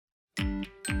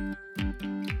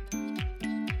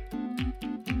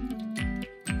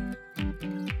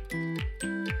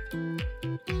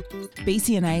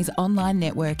BCNA's online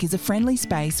network is a friendly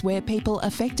space where people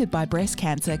affected by breast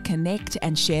cancer connect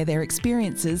and share their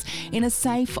experiences in a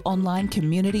safe online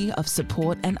community of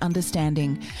support and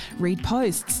understanding. Read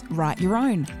posts, write your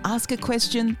own, ask a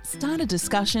question, start a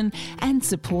discussion and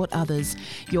support others.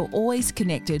 You're always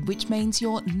connected, which means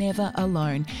you're never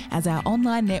alone, as our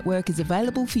online network is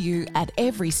available for you at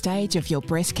every stage of your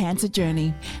breast cancer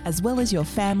journey, as well as your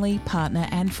family, partner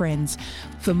and friends.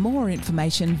 For more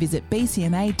information, visit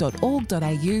bcna.org.au/online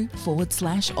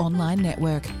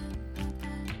network.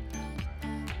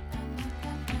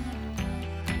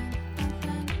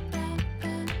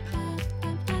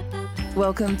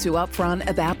 Welcome to Upfront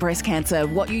About Breast Cancer,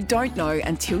 What You Don't Know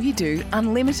Until You Do,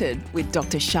 Unlimited, with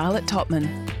Dr. Charlotte Topman.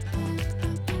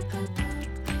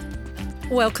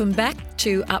 Welcome back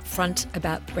to Upfront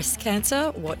About Breast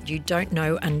Cancer, What You Don't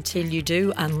Know Until You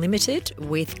Do, Unlimited,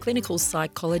 with clinical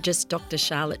psychologist Dr.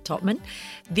 Charlotte Topman.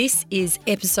 This is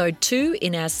episode 2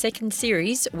 in our second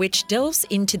series, which delves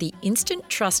into the instant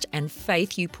trust and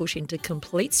faith you put into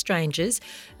complete strangers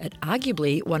at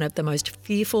arguably one of the most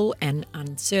fearful and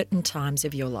uncertain times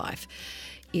of your life.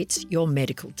 It's your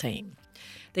medical team.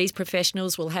 These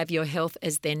professionals will have your health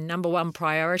as their number one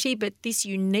priority, but this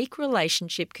unique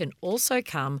relationship can also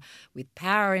come with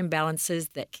power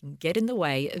imbalances that can get in the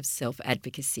way of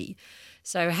self-advocacy.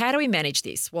 So how do we manage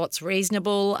this? What's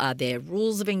reasonable? Are there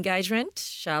rules of engagement?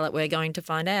 Charlotte, we're going to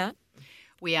find out.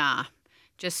 We are.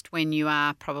 Just when you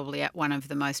are probably at one of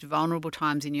the most vulnerable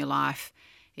times in your life,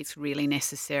 it's really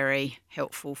necessary,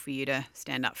 helpful for you to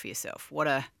stand up for yourself. What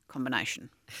a combination.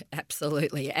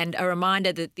 Absolutely. And a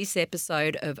reminder that this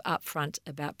episode of Upfront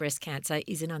About Breast Cancer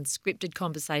is an unscripted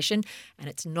conversation and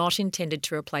it's not intended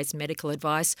to replace medical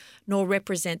advice nor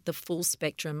represent the full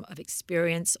spectrum of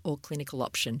experience or clinical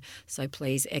option. So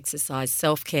please exercise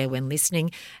self-care when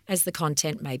listening, as the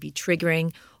content may be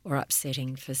triggering or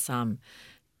upsetting for some.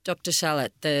 Dr.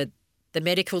 Charlotte, the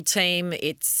medical team,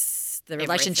 the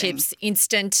relationship's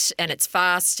instant and it's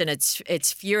fast and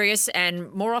it's furious, and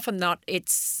more often than not,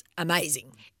 it's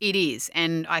amazing. It is.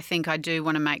 And I think I do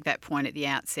want to make that point at the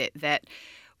outset that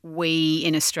we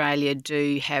in Australia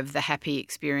do have the happy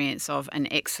experience of an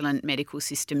excellent medical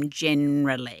system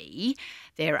generally.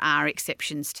 There are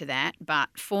exceptions to that, but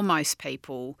for most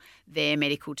people, their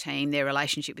medical team, their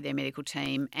relationship with their medical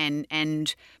team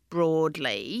and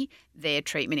broadly their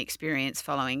treatment experience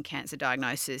following cancer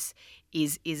diagnosis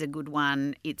is a good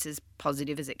one. It's as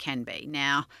positive as it can be.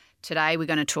 Now, today we're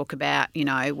going to talk about,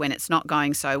 when it's not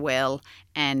going so well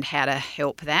and how to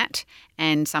help that,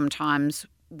 and sometimes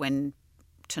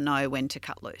to know when to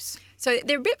cut loose. So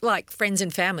they're a bit like friends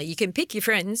and family. You can pick your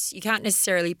friends. You can't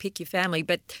necessarily pick your family,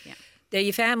 but they're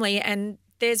your family, and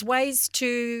there's ways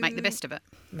to make the best of it.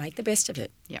 Make the best of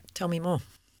it. Yeah. Tell me more.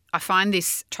 I find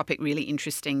this topic really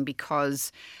interesting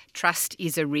because trust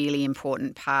is a really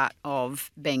important part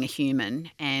of being a human,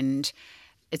 and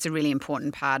it's a really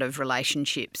important part of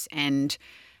relationships. And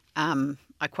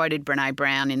I quoted Brené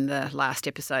Brown in the last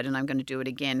episode, and I'm going to do it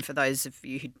again. For those of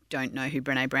you who don't know who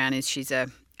Brené Brown is, she's a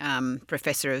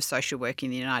professor of social work in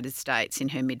the United States in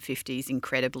her mid-50s,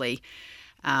 incredibly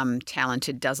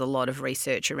talented, does a lot of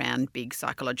research around big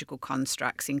psychological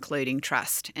constructs, including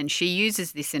trust. And she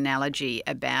uses this analogy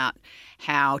about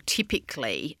how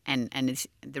typically, and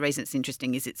the reason it's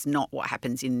interesting is it's not what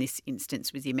happens in this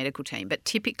instance with your medical team, but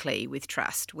typically with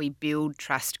trust, we build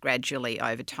trust gradually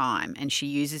over time. And she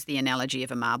uses the analogy of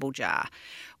a marble jar,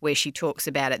 where she talks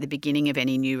about at the beginning of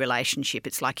any new relationship,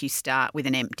 it's like you start with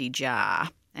an empty jar,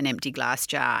 an empty glass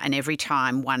jar, and every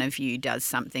time one of you does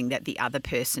something that the other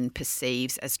person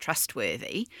perceives as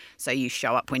trustworthy, so you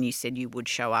show up when you said you would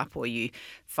show up, or you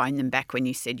phone them back when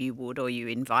you said you would, or you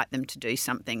invite them to do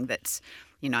something that's,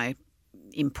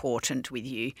 important with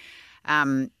you,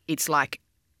 it's like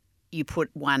you put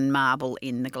one marble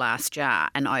in the glass jar,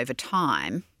 and over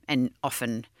time, and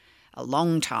often a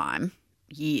long time,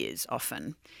 years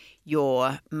often,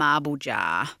 your marble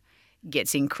jar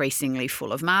gets increasingly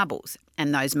full of marbles,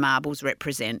 and those marbles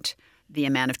represent the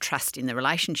amount of trust in the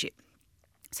relationship.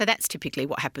 So that's typically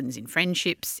what happens in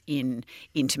friendships, in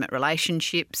intimate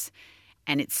relationships,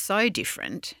 and it's so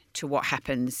different to what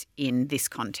happens in this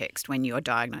context when you're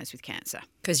diagnosed with cancer.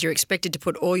 Because you're expected to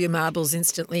put all your marbles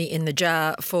instantly in the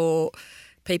jar for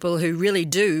people who really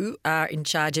are in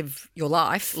charge of your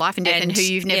life. Life and death, and who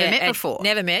you've never met before.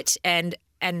 Never met, and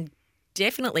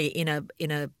definitely in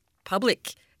a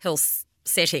public health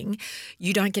setting,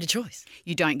 you don't get a choice.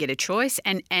 You don't get a choice,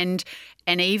 and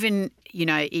even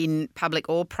in public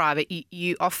or private,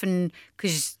 you often,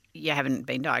 because you haven't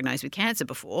been diagnosed with cancer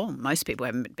before, most people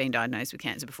haven't been diagnosed with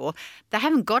cancer before, they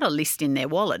haven't got a list in their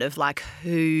wallet of like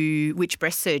which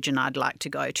breast surgeon I'd like to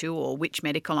go to or which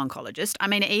medical oncologist. I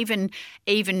mean, even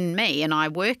me, and I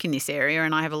work in this area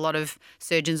and I have a lot of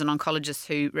surgeons and oncologists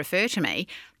who refer to me.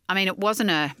 I mean, it wasn't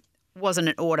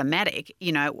an automatic.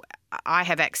 You know, I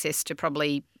have access to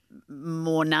probably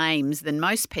more names than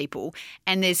most people,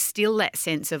 and there's still that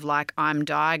sense of like I'm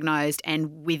diagnosed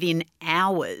and within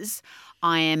hours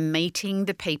I am meeting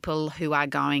the people who are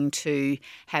going to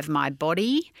have my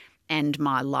body and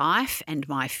my life and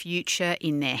my future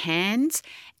in their hands,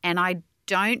 and I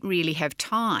don't really have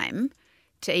time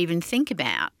to even think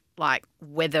about like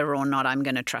whether or not I'm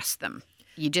going to trust them.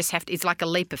 You just have to, it's like a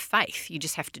leap of faith. You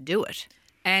just have to do it.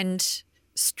 And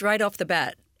straight off the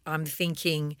bat, I'm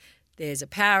thinking there's a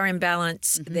power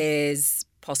imbalance, there's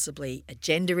possibly a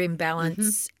gender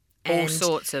imbalance. All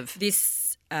sorts of.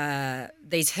 These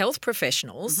health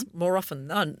professionals, more often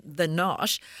than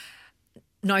not,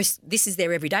 know this is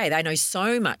there every day. They know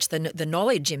so much. The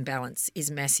knowledge imbalance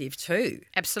is massive too.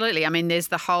 Absolutely. I mean, there's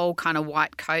the whole kind of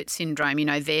white coat syndrome. You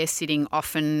know, they're sitting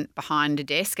often behind a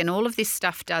desk, and all of this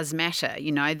stuff does matter.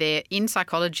 You know, they're in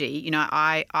psychology. You know,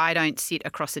 I don't sit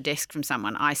across a desk from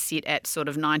someone. I sit at sort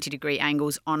of 90-degree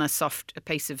angles on a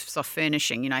piece of soft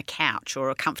furnishing, you know, a couch or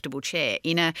a comfortable chair.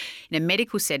 In a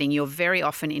medical setting, you're very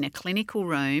often in a clinical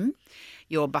room.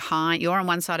 You're on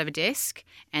one side of a desk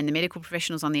and the medical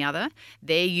professionals on the other.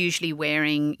 They're usually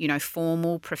wearing, you know,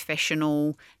 formal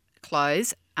professional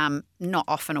clothes, not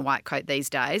often a white coat these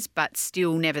days, but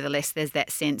still nevertheless there's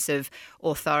that sense of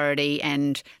authority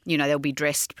and, you know, they'll be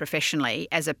dressed professionally.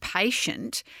 As a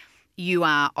patient, you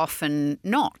are often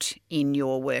not in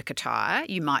your work attire.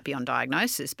 You might be on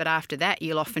diagnosis, but after that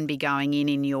you'll often be going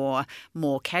in your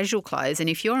more casual clothes. And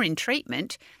if you're in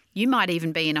treatment, you might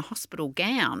even be in a hospital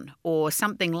gown or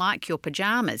something like your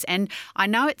pajamas. And I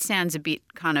know it sounds a bit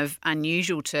kind of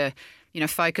unusual to, you know,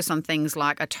 focus on things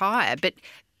like attire, but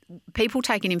people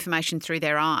take in information through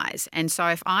their eyes. And so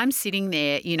if I'm sitting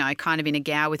there, you know, kind of in a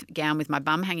gown with my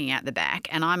bum hanging out the back,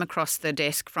 and I'm across the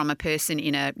desk from a person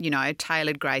in a, you know,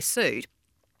 tailored grey suit,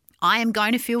 I am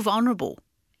going to feel vulnerable.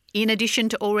 In addition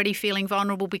to already feeling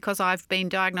vulnerable because I've been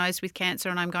diagnosed with cancer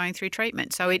and I'm going through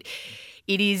treatment. So it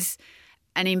is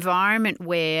an environment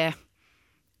where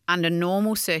under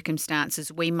normal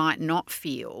circumstances we might not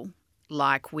feel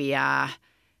like we are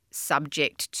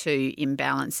subject to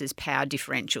imbalances, power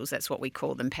differentials. That's what we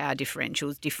call them, power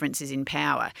differentials, differences in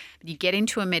power. But you get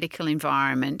into a medical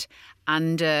environment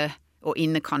under or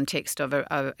in the context of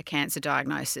a cancer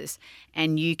diagnosis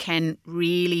and you can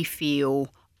really feel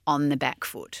on the back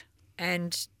foot.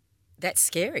 And that's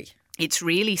scary. It's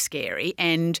really scary,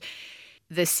 and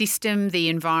the system, the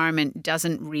environment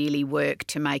doesn't really work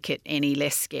to make it any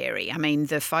less scary. I mean,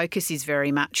 the focus is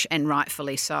very much, and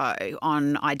rightfully so,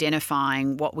 on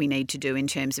identifying what we need to do in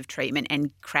terms of treatment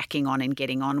and cracking on and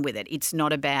getting on with it. It's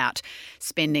not about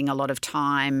spending a lot of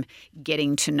time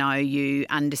getting to know you,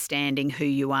 understanding who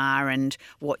you are and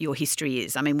what your history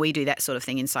is. I mean, we do that sort of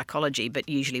thing in psychology, but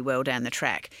usually well down the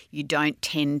track. You don't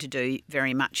tend to do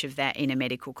very much of that in a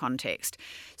medical context.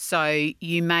 So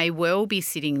you may well be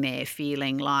sitting there feeling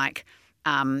like,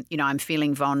 you know, I'm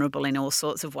feeling vulnerable in all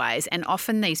sorts of ways. And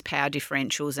often these power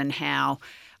differentials and how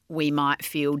we might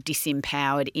feel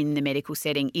disempowered in the medical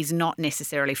setting is not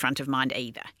necessarily front of mind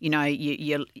either. You know,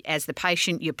 you're as the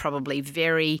patient, you're probably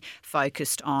very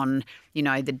focused on, you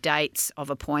know, the dates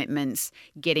of appointments,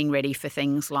 getting ready for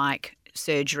things like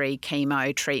surgery,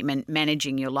 chemo, treatment,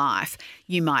 managing your life.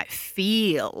 You might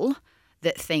feel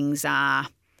that things are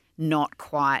not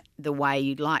quite the way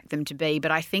you'd like them to be. But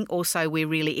I think also we're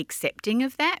really accepting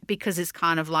of that because it's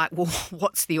kind of like, well,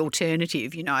 what's the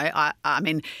alternative? You know, I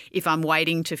mean, if I'm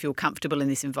waiting to feel comfortable in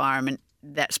this environment,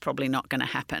 that's probably not going to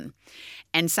happen.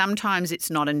 And sometimes it's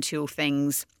not until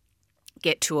things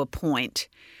get to a point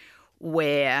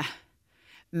where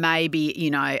maybe, you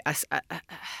know,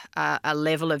 a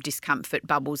level of discomfort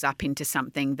bubbles up into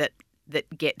something that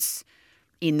gets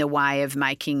in the way of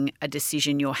making a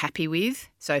decision you're happy with.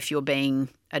 So if you're being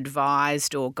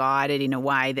advised or guided in a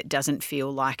way that doesn't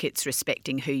feel like it's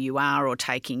respecting who you are or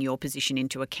taking your position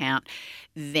into account,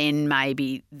 then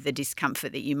maybe the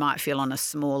discomfort that you might feel on a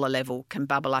smaller level can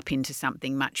bubble up into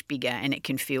something much bigger, and it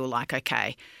can feel like,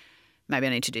 okay, maybe I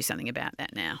need to do something about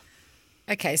that now.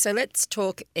 Okay, so let's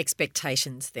talk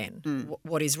expectations then.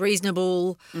 What is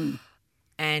reasonable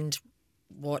and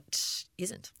what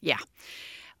isn't? Yeah.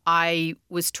 I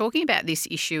was talking about this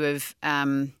issue of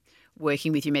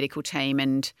working with your medical team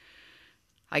and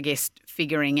I guess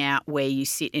figuring out where you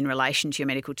sit in relation to your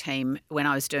medical team when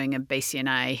I was doing a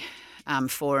BCNA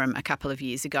forum a couple of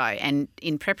years ago. And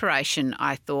in preparation,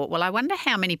 I thought, well, I wonder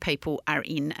how many people are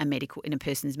in a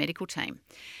person's medical team.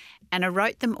 And I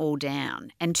wrote them all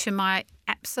down. And to my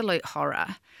absolute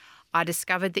horror, I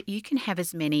discovered that you can have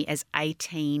as many as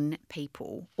 18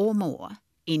 people or more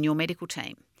in your medical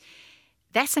team.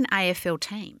 That's an AFL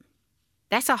team.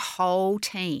 That's a whole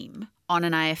team on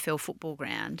an AFL football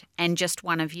ground and just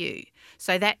one of you.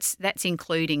 So that's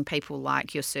including people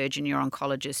like your surgeon, your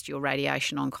oncologist, your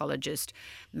radiation oncologist,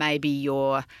 maybe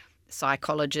your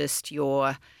psychologist,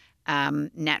 your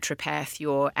naturopath,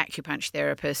 your acupuncture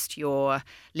therapist, your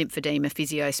lymphedema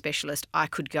physio specialist. I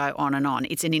could go on and on.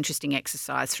 It's an interesting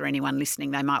exercise for anyone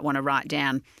listening. They might want to write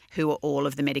down who are all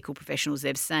of the medical professionals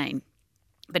they've seen.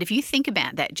 But if you think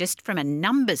about that just from a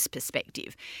numbers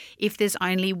perspective, if there's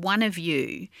only one of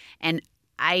you and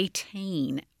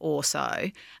 18 or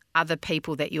so other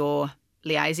people that you're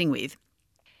liaising with,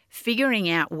 figuring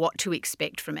out what to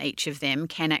expect from each of them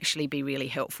can actually be really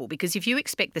helpful, because if you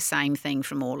expect the same thing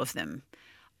from all of them,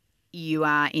 you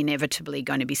are inevitably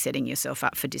going to be setting yourself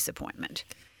up for disappointment.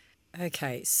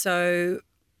 Okay, so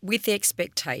with the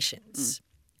expectations,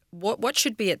 what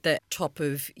should be at the top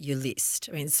of your list?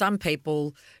 I mean, some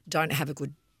people don't have a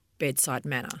good bedside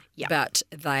manner, but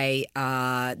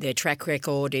their track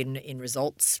record in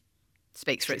results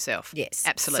speaks for itself. Yes,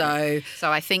 absolutely.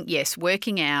 So I think, yes,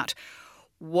 working out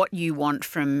what you want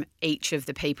from each of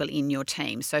the people in your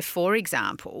team. So, for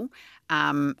example,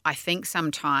 I think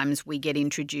sometimes we get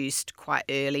introduced quite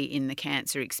early in the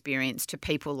cancer experience to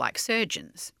people like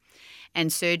surgeons.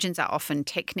 And surgeons are often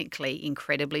technically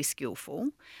incredibly skillful,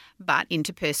 but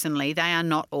interpersonally that's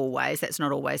not always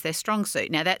their strong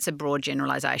suit. Now, that's a broad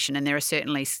generalisation, and there are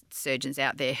certainly surgeons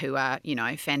out there who are,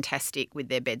 fantastic with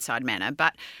their bedside manner.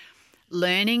 But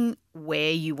learning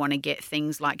where you want to get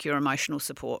things like your emotional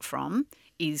support from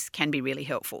can be really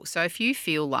helpful. So if you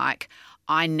feel like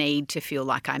I need to feel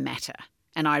like I matter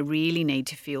and I really need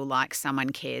to feel like someone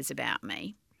cares about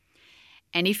me,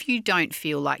 and if you don't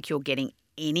feel like you're getting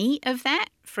any of that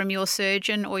from your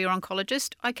surgeon or your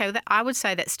oncologist, okay, I would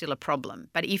say that's still a problem.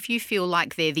 But if you feel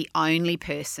like they're the only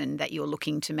person that you're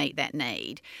looking to meet that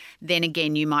need, then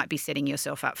again, you might be setting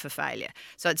yourself up for failure.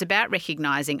 So it's about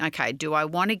recognising, okay, do I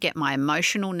want to get my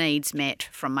emotional needs met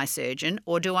from my surgeon,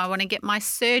 or do I want to get my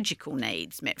surgical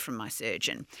needs met from my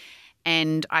surgeon?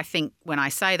 And I think when I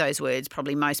say those words,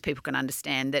 probably most people can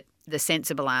understand that the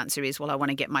sensible answer is, well, I want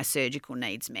to get my surgical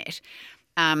needs met.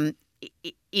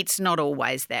 It's not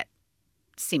always that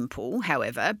simple,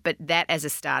 however, but that as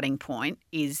a starting point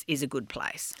is a good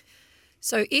place.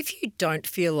 So if you don't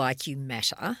feel like you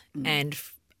matter, and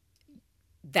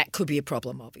that could be a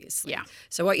problem, obviously. Yeah.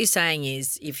 So what you're saying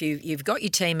is if you've got your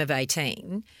team of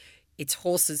 18, it's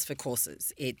horses for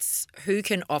courses. It's who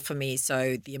can offer me,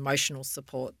 so the emotional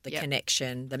support, the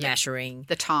connection, the mattering.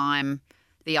 The time,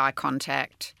 the eye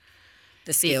contact.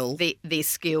 The skill. The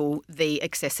skill, the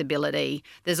accessibility.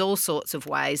 There's all sorts of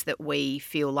ways that we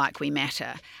feel like we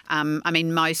matter.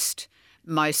 Most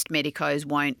medicos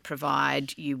won't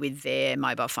provide you with their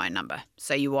mobile phone number.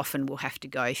 So you often will have to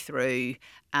go through,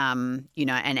 an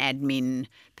admin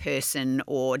person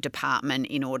or department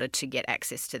in order to get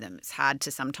access to them. It's hard to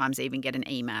sometimes even get an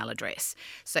email address.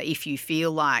 So if you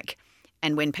feel like,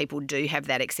 and when people do have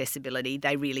that accessibility,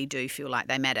 they really do feel like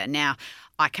they matter. Now,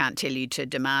 I can't tell you to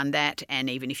demand that, and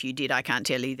even if you did, I can't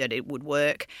tell you that it would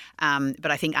work.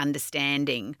 But I think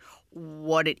understanding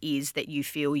what it is that you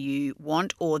feel you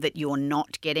want or that you're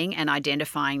not getting and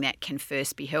identifying that can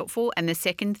first be helpful. And the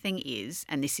second thing is,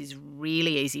 and this is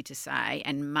really easy to say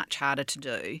and much harder to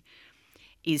do,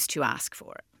 is to ask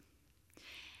for it.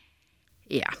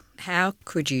 Yeah. How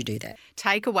could you do that?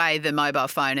 Take away the mobile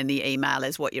phone and the email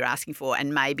as what you're asking for,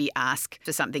 and maybe ask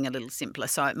for something a little simpler.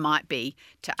 So it might be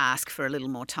to ask for a little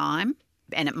more time,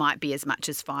 and it might be as much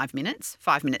as 5 minutes.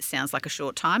 5 minutes sounds like a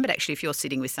short time, but actually if you're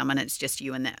sitting with someone, it's just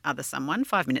you and that other someone,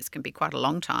 5 minutes can be quite a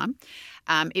long time.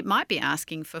 It might be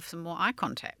asking for some more eye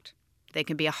contact. There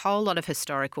can be a whole lot of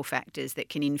historical factors that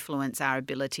can influence our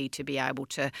ability to be able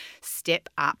to step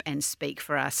up and speak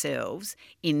for ourselves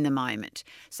in the moment.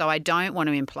 So I don't want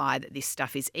to imply that this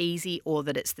stuff is easy or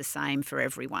that it's the same for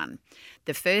everyone.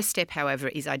 The first step, however,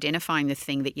 is identifying the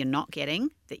thing that you're not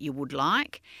getting, that you would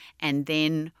like, and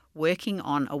then working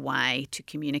on a way to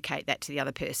communicate that to the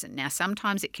other person. Now,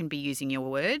 sometimes it can be using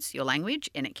your words, your language,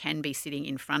 and it can be sitting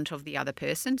in front of the other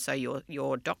person, so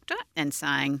your doctor, and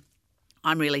saying,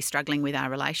 I'm really struggling with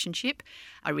our relationship.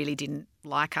 I really didn't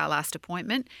like our last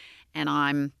appointment, and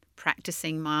I'm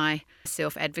practicing my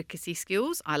self-advocacy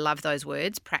skills. I love those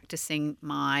words, practicing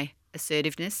my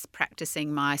assertiveness,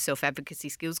 practicing my self-advocacy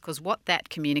skills, because what that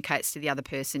communicates to the other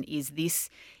person is this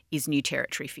is new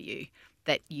territory for you,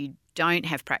 that you don't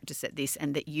have practice at this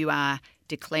and that you are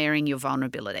declaring your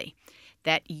vulnerability.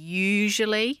 That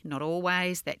usually, not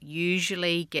always, that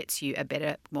usually gets you a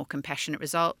better, more compassionate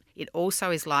result. It also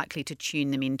is likely to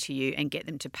tune them into you and get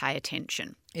them to pay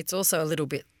attention. It's also a little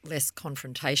bit less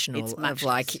confrontational. It's much of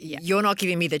like, less, yeah. You're not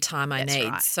giving me the time I That's need.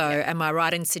 right, So am I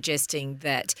right in suggesting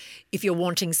that if you're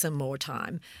wanting some more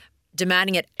time,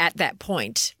 demanding it at that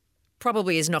point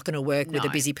probably is not going to work with a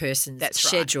busy person's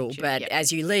schedule. Right. But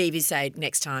as you leave, you say,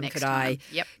 next time, could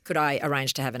I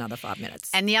arrange to have another 5 minutes?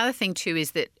 And the other thing too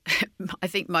is that I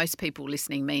think most people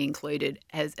listening, me included,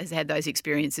 has had those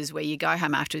experiences where you go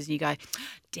home afterwards and you go,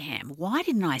 damn, why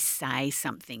didn't I say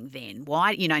something then?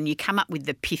 Why, and you come up with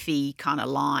the pithy kind of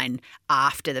line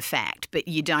after the fact, but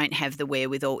you don't have the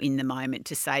wherewithal in the moment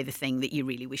to say the thing that you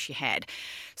really wish you had.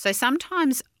 So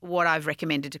sometimes what I've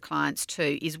recommended to clients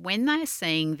too is when they're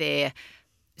seeing their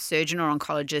surgeon or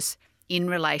oncologist in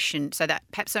relation, so that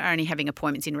perhaps they're only having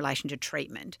appointments in relation to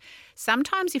treatment,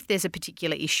 sometimes if there's a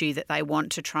particular issue that they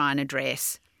want to try and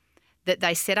address, that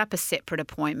they set up a separate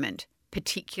appointment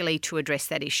particularly to address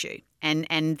that issue,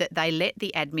 and that they let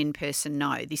the admin person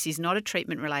know this is not a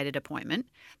treatment-related appointment.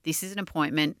 This is an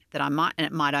appointment that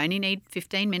it might only need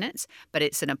 15 minutes, but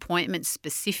it's an appointment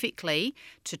specifically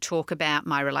to talk about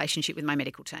my relationship with my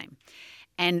medical team.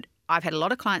 And I've had a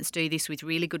lot of clients do this with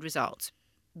really good results.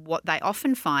 What they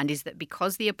often find is that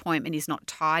because the appointment is not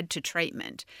tied to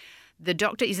treatment, the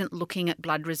doctor isn't looking at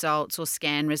blood results or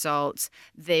scan results.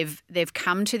 They've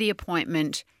come to the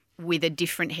appointment with a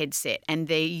different headset, and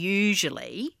they're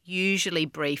usually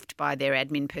briefed by their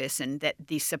admin person that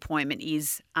this appointment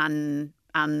is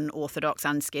unorthodox,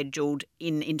 unscheduled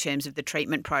in terms of the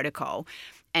treatment protocol.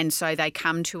 And so they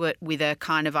come to it with a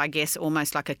kind of, I guess,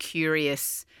 almost like a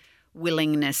curious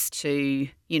willingness to,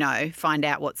 find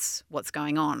out what's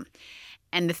going on.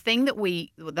 And the thing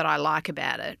that I like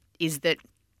about it is that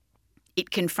it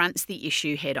confronts the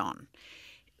issue head on.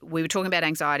 We were talking about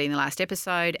anxiety in the last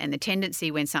episode, and the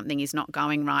tendency when something is not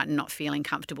going right and not feeling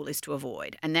comfortable is to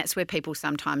avoid. And that's where people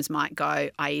sometimes might go,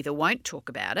 I either won't talk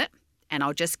about it and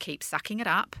I'll just keep sucking it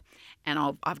up, and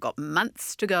I've got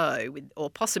months to go or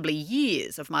possibly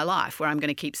years of my life where I'm going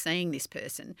to keep seeing this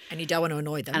person. And you don't want to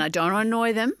annoy them. And I don't want to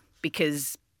annoy them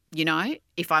because,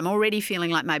 if I'm already feeling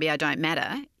like maybe I don't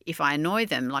matter, if I annoy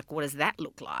them, like what does that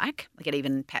look like? I get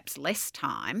even perhaps less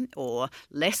time or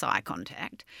less eye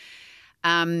contact.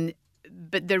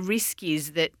 But the risk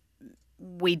is that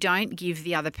we don't give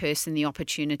the other person the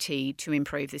opportunity to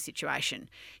improve the situation.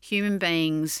 Human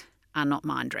beings are not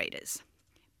mind readers.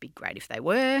 Be great if they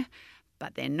were,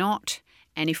 but they're not.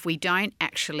 And if we don't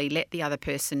actually let the other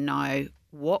person know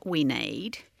what we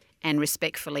need and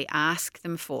respectfully ask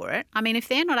them for it, I mean, if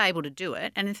they're not able to do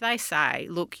it, and if they say,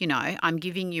 look, I'm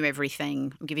giving you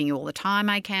everything, I'm giving you all the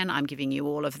time I can, I'm giving you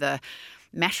all of the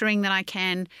mattering that I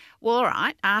can, well, all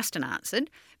right, asked and answered.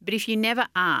 But if you never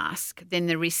ask, then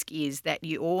the risk is that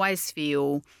you always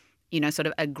feel, sort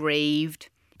of aggrieved,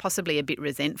 possibly a bit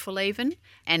resentful even,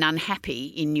 and unhappy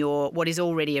in what is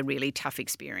already a really tough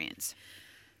experience.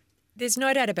 There's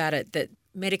no doubt about it that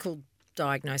medical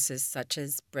diagnosis such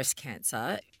as breast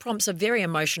cancer prompts a very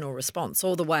emotional response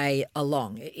all the way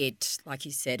along. It, like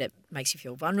you said, it makes you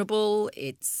feel vulnerable.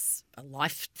 It's a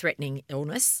life-threatening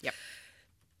illness. Yep.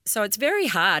 So it's very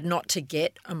hard not to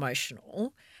get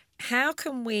emotional. How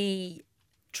can we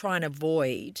try and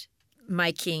avoid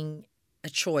making a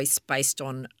choice based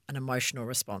on an emotional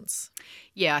response?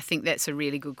 Yeah, I think that's a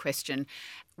really good question.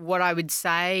 What I would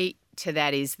say to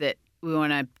that is that we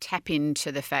want to tap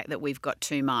into the fact that we've got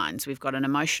two minds. We've got an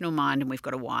emotional mind and we've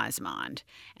got a wise mind.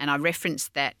 And I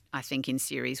referenced that, I think, in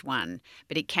Series 1.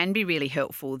 But it can be really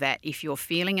helpful that if you're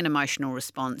feeling an emotional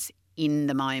response in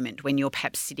the moment when you're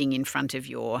perhaps sitting in front of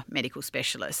your medical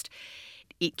specialist,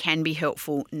 it can be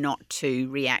helpful not to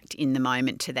react in the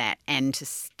moment to that and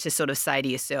to sort of say to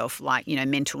yourself, like,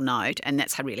 mental note, and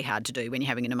that's really hard to do when you're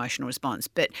having an emotional response,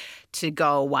 but to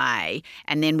go away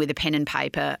and then with a pen and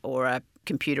paper or a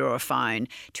computer or a phone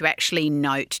to actually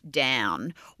note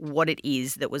down what it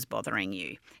is that was bothering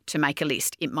you, to make a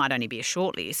list. It might only be a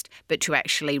short list, but to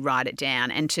actually write it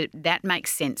down, and that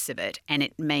makes sense of it, and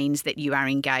it means that you are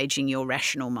engaging your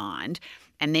rational mind.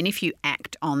 And then if you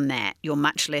act on that, you're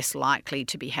much less likely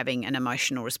to be having an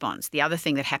emotional response. The other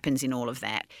thing that happens in all of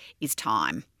that is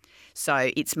time.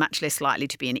 So it's much less likely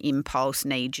to be an impulse,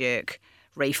 knee-jerk,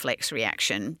 reflex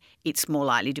reaction. It's more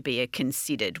likely to be a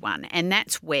considered one. And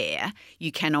that's where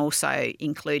you can also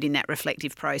include in that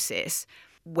reflective process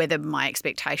whether my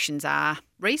expectations are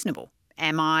reasonable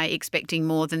am I expecting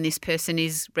more than this person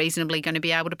is reasonably going to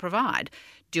be able to provide?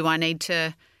 Do I need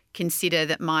to consider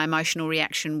that my emotional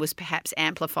reaction was perhaps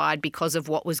amplified because of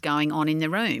what was going on in the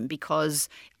room, because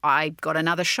I got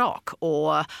another shock,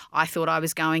 or I thought I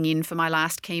was going in for my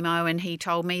last chemo and he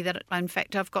told me that, in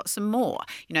fact, I've got some more.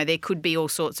 There could be all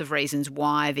sorts of reasons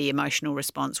why the emotional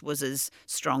response was as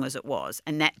strong as it was,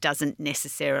 and that doesn't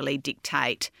necessarily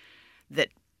dictate that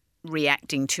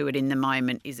reacting to it in the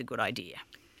moment is a good idea.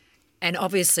 And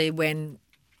obviously when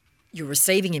you're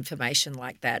receiving information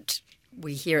like that,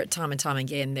 we hear it time and time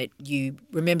again that you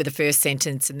remember the first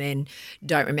sentence and then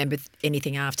don't remember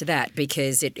anything after that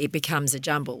because it becomes a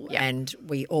jumble. Yep. And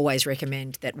we always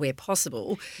recommend that where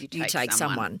possible you take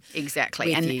someone.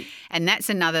 Exactly. And that's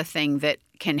another thing that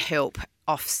can help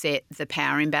offset the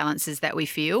power imbalances that we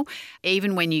feel.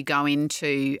 Even when you go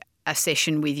into a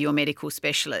session with your medical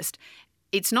specialist,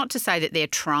 it's not to say that they're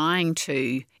trying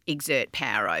to exert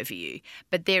power over you,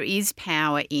 but there is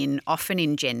power often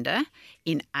in gender,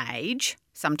 in age.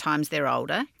 Sometimes they're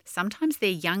older, sometimes they're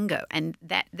younger, and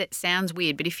that sounds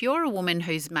weird. But if you're a woman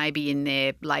who's maybe in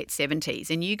their late 70s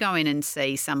and you go in and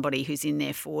see somebody who's in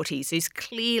their 40s who's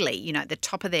clearly, at the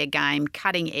top of their game,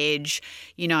 cutting edge,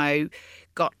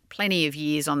 got plenty of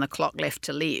years on the clock left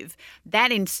to live,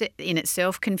 that in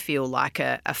itself can feel like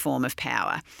a form of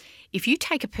power. If you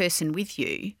take a person with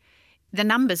you, the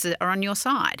numbers are on your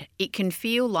side. It can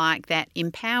feel like that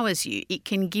empowers you. It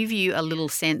can give you a little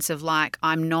sense of like,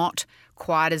 I'm not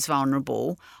quite as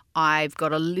vulnerable. I've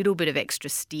got a little bit of extra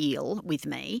steel with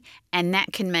me, and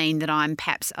that can mean that I'm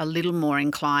perhaps a little more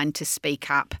inclined to speak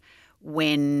up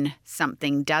when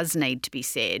something does need to be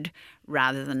said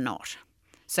rather than not.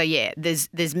 So, yeah,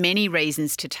 there's many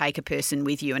reasons to take a person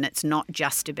with you, and it's not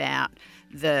just about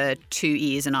the 2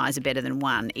 ears and eyes are better than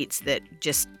one. It's that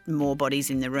just more bodies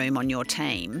in the room on your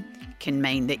team can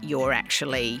mean that you're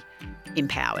actually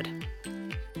empowered.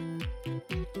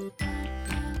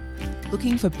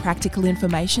 Looking for practical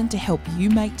information to help you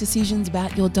make decisions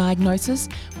about your diagnosis,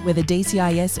 whether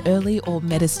DCIS early or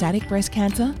metastatic breast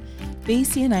cancer?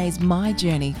 BCNA's My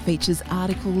Journey features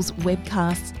articles,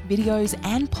 webcasts, videos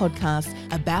and podcasts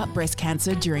about breast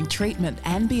cancer during treatment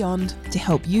and beyond to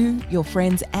help you, your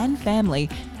friends and family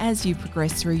as you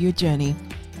progress through your journey.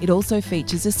 It also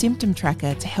features a symptom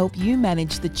tracker to help you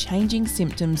manage the changing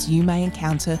symptoms you may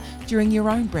encounter during your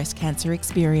own breast cancer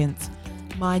experience.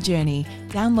 My Journey.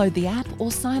 Download the app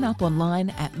or sign up online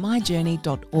at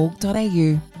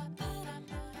myjourney.org.au.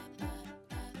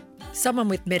 Someone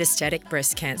with metastatic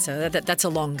breast cancer, that's a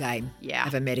long game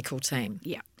of a medical team.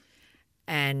 Yeah.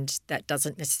 And that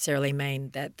doesn't necessarily mean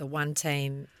that the one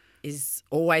team is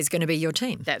always going to be your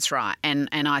team. That's right. And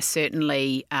I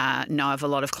certainly know of a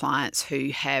lot of clients who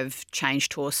have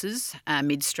changed horses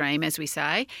midstream, as we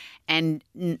say, and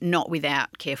not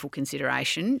without careful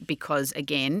consideration because,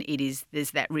 again,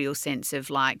 there's that real sense of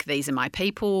like, these are my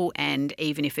people, and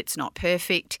even if it's not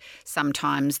perfect,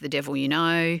 sometimes the devil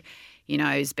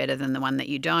is better than the one that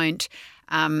you don't.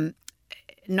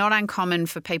 Not uncommon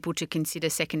for people to consider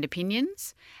second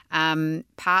opinions.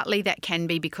 Partly that can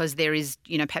be because there is,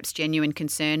 perhaps genuine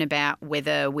concern about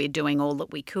whether we're doing all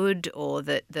that we could or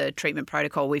that the treatment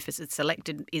protocol we've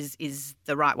selected is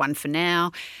the right one for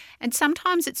now. And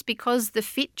sometimes it's because the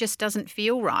fit just doesn't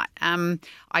feel right.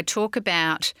 I talk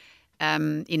about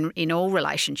in all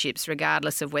relationships,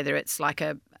 regardless of whether it's like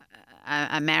a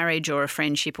marriage or a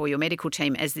friendship or your medical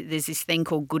team, as there's this thing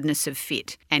called goodness of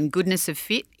fit. And goodness of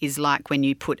fit is like when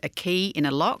you put a key in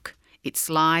a lock, it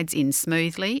slides in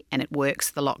smoothly and it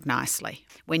works the lock nicely.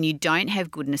 When you don't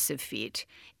have goodness of fit,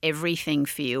 everything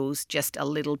feels just a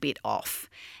little bit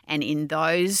off. And in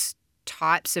those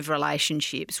types of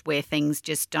relationships where things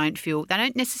just they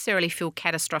don't necessarily feel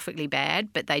catastrophically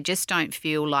bad, but they just don't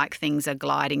feel like things are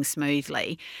gliding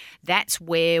smoothly, that's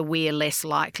where we're less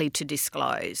likely to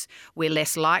disclose. We're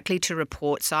less likely to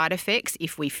report side effects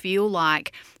if we feel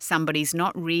like somebody's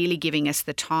not really giving us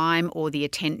the time or the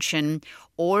attention,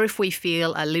 or if we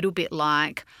feel a little bit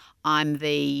like I'm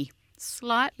the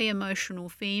slightly emotional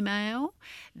female,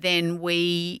 then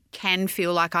we can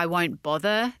feel like I won't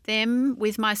bother them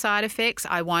with my side effects.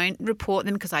 I won't report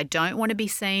them because I don't want to be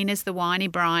seen as the whiny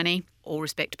briny. All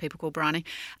respect to people called briny.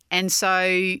 And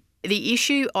so the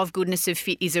issue of goodness of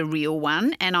fit is a real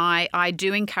one, and I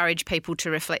do encourage people to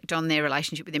reflect on their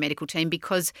relationship with their medical team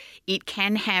because it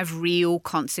can have real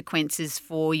consequences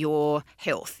for your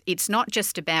health. It's not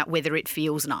just about whether it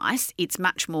feels nice. It's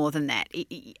much more than that.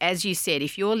 As you said,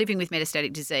 if you're living with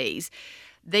metastatic disease,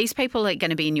 these people are going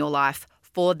to be in your life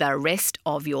for the rest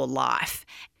of your life.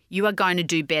 You are going to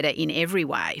do better in every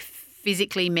way,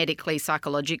 physically, medically,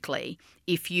 psychologically,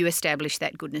 if you establish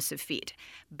that goodness of fit.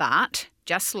 But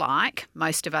just like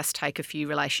most of us take a few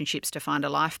relationships to find a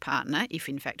life partner, if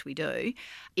in fact we do,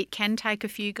 it can take a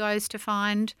few goes to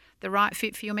find the right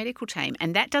fit for your medical team.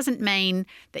 And that doesn't mean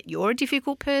that you're a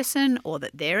difficult person or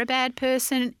that they're a bad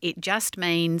person. It just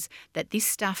means that this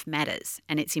stuff matters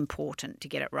and it's important to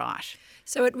get it right.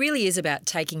 So it really is about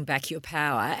taking back your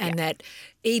power, and that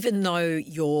even though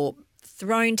you're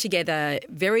thrown together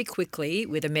very quickly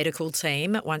with a medical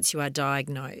team once you are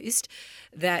diagnosed,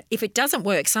 that if it doesn't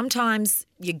work, sometimes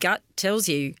your gut tells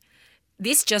you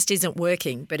this just isn't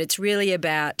working, but it's really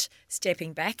about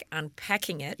stepping back,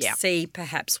 unpacking it, see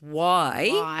perhaps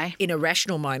why in a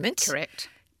rational moment. Correct.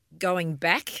 Going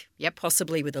back,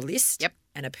 possibly with a list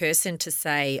and a person to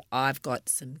say, I've got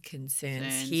some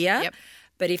concerns here.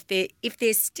 But if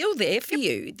they're still there for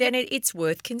you, then it's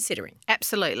worth considering.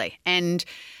 Absolutely. And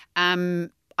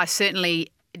I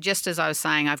certainly, just as I was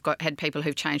saying, I've had people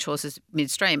who've changed horses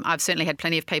midstream. I've certainly had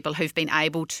plenty of people who've been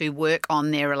able to work on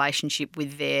their relationship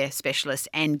with their specialist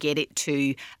and get it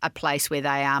to a place where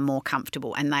they are more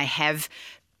comfortable, and they have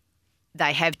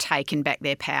taken back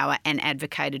their power and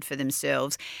advocated for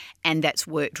themselves, and that's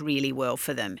worked really well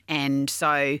for them. And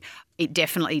so it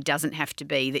definitely doesn't have to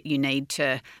be that you need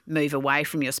to move away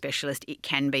from your specialist. It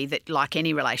can be that, like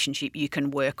any relationship, you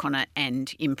can work on it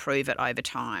and improve it over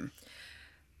time.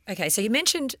 Okay, so you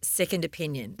mentioned second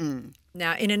opinion.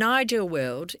 Now, in an ideal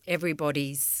world,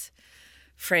 everybody's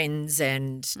friends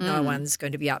and no one's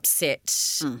going to be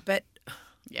upset. But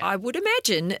I would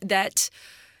imagine that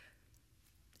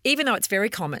even though it's very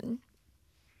common,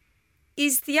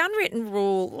 is the unwritten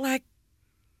rule, like,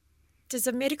 does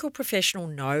a medical professional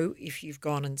know if you've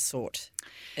gone and sought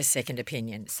a second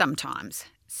opinion? Sometimes.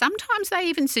 Sometimes they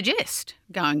even suggest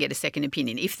go and get a second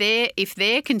opinion. If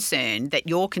they're concerned that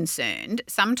you're concerned,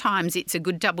 sometimes it's a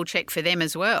good double check for them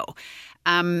as well.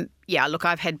 Look,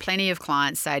 I've had plenty of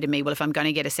clients say to me, well, if I'm going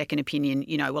to get a second opinion,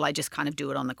 will I just kind of do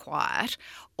it on the quiet,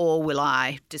 or will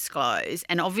I disclose?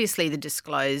 And obviously the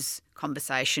disclose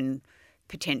conversation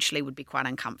potentially would be quite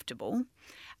uncomfortable.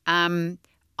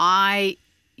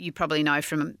 You probably know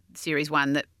from Series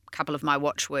 1 that a couple of my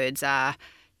watchwords are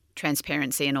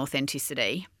transparency and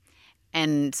authenticity.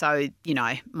 And so,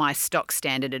 my stock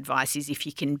standard advice is if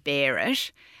you can bear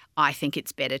it, I think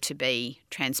it's better to be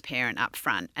transparent up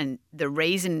front. And the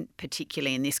reason,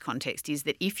 particularly in this context, is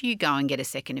that if you go and get a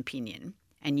second opinion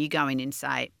and you go in and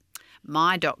say,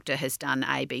 my doctor has done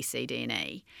A, B, C, D and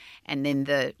E, and then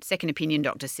the second opinion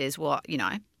doctor says, well,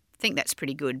 I think that's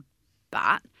pretty good,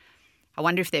 but I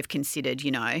wonder if they've considered,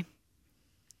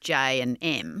 J and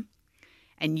M,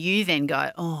 and you then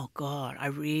go, oh, God, I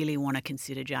really want to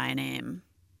consider J and M,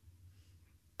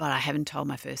 but I haven't told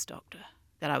my first doctor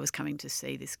that I was coming to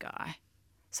see this guy.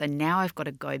 So now I've got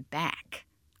to go back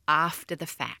after the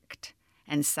fact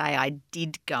and say I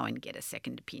did go and get a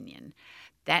second opinion.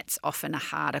 That's often a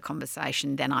harder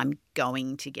conversation than I'm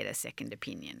going to get a second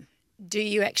opinion. Do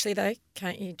you actually, though?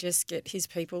 Can't you just get his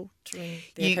people to ring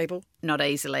their people? Not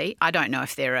easily. I don't know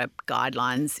if there are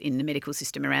guidelines in the medical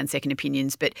system around second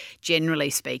opinions, but generally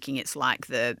speaking, it's like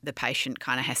the patient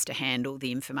kind of has to handle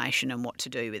the information and what to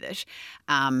do with it.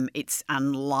 It's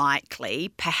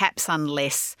unlikely, perhaps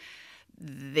unless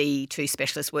the two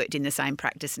specialists worked in the same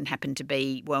practice and happened to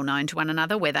be well known to one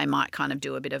another, where they might kind of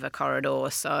do a bit of a corridor.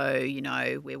 So,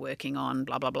 we're working on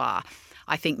blah, blah, blah.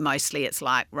 I think mostly it's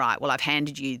like, right, well, I've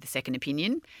handed you the second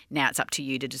opinion. Now it's up to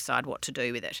you to decide what to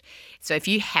do with it. So if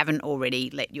you haven't already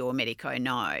let your medico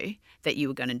know that you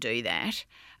were going to do that,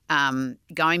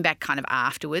 going back kind of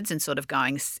afterwards and sort of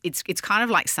going, it's kind of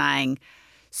like saying,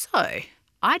 so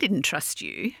I didn't trust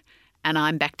you and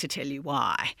I'm back to tell you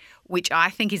why, which I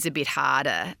think is a bit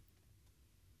harder.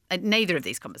 Neither of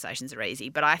these conversations are easy,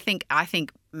 but I think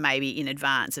maybe in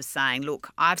advance of saying, look,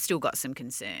 I've still got some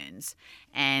concerns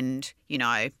and,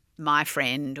 my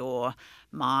friend or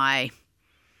my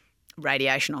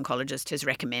radiation oncologist has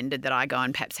recommended that I go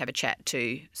and perhaps have a chat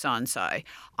to so-and-so.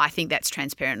 I think that's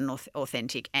transparent and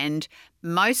authentic. And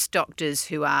most doctors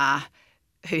who have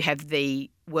the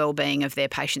well-being of their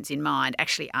patients in mind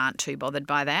actually aren't too bothered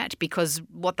by that, because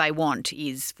what they want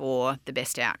is for the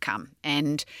best outcome.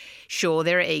 And sure,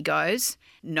 there are egos,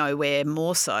 nowhere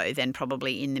more so than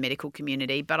probably in the medical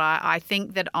community, but I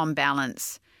think that on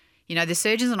balance, the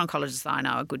surgeons and oncologists I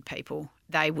know are good people.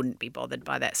 They wouldn't be bothered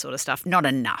by that sort of stuff, not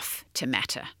enough to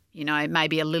matter.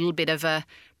 Maybe a little bit of a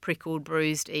prickled,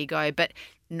 bruised ego, but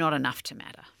not enough to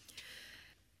matter.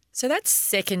 So that's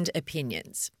second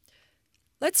opinions.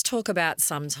 Let's talk about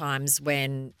sometimes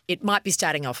when it might be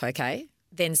starting off okay,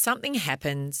 then something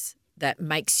happens that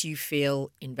makes you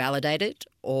feel invalidated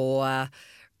or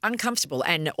uncomfortable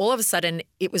and all of a sudden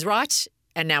it was right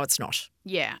and now it's not.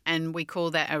 Yeah, and we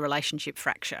call that a relationship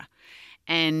fracture.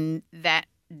 And that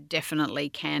definitely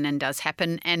can and does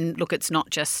happen. And look, it's not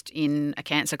just in a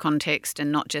cancer context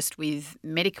and not just with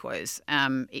medicos.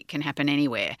 It can happen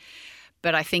anywhere.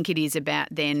 But I think it is about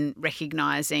then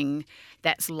recognising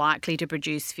that's likely to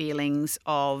produce feelings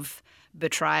of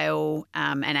betrayal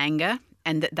and anger,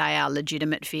 and that they are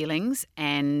legitimate feelings,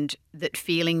 and that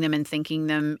feeling them and thinking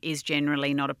them is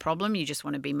generally not a problem. You just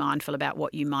want to be mindful about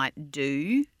what you might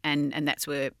do, and that's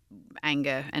where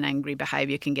anger and angry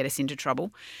behaviour can get us into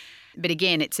trouble. But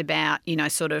again, it's about,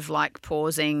 sort of like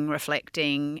pausing,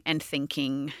 reflecting and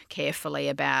thinking carefully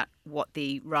about what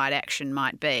the right action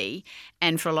might be.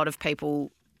 And for a lot of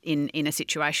people in a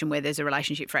situation where there's a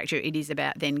relationship fracture, it is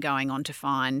about then going on to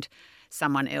find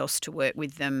someone else to work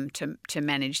with them to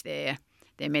manage their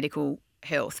medical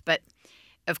health. But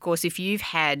of course, if you've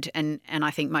had, and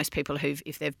I think most people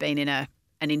if they've been in an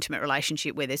intimate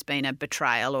relationship where there's been a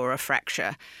betrayal or a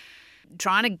fracture,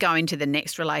 trying to go into the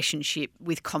next relationship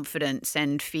with confidence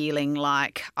and feeling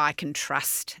like I can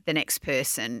trust the next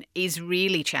person is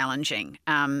really challenging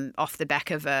off the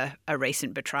back of a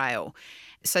recent betrayal.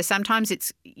 So sometimes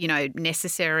it's,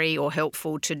 necessary or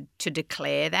helpful to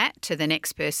declare that to the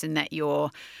next person that you're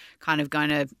kind of going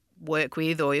to work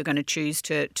with or you're going to choose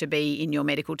to be in your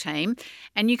medical team.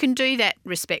 And you can do that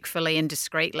respectfully and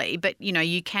discreetly, but,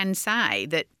 you can say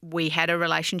that we had a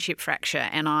relationship fracture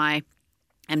and I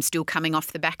am still coming off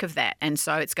the back of that. And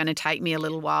so it's going to take me a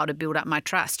little while to build up my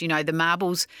trust. The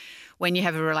marbles, when you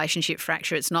have a relationship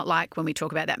fracture, it's not like when we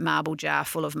talk about that marble jar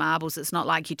full of marbles, it's not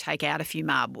like you take out a few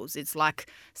marbles. It's like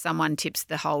someone tips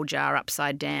the whole jar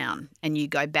upside down and you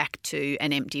go back to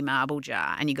an empty marble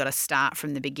jar and you've got to start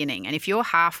from the beginning. And if you're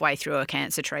halfway through a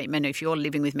cancer treatment, if you're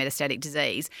living with metastatic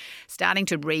disease, starting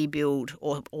to rebuild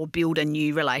or build a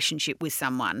new relationship with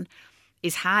someone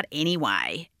is hard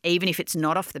anyway, even if it's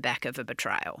not off the back of a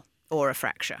betrayal or a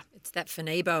fracture. It's that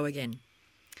finebo again.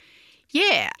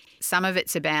 Yeah. Some of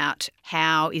it's about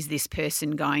how is this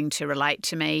person going to relate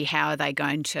to me? How are they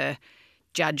going to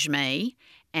judge me?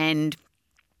 And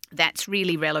that's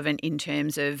really relevant in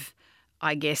terms of,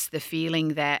 I guess, the feeling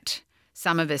that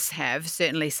some of us have,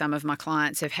 certainly some of my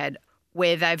clients have had,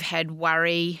 where they've had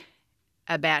worry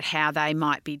about how they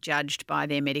might be judged by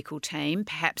their medical team,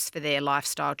 perhaps for their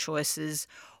lifestyle choices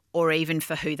or even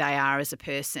for who they are as a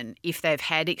person. If they've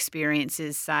had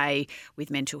experiences, say, with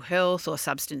mental health or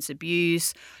substance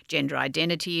abuse, gender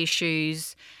identity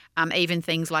issues, even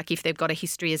things like if they've got a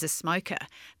history as a smoker,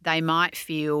 they might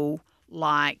feel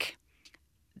like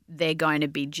they're going to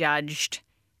be judged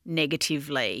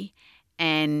negatively,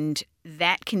 and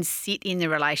that can sit in the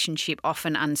relationship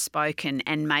often unspoken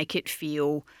and make it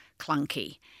feel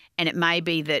clunky. And it may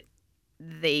be that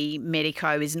the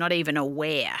medico is not even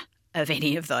aware of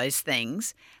any of those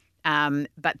things,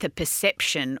 but the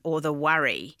perception or the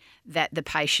worry that the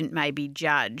patient may be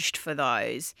judged for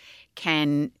those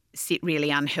can sit really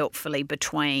unhelpfully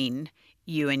between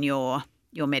you and your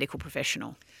medical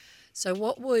professional. So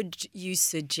what would you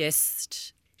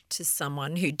suggest to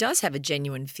someone who does have a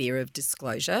genuine fear of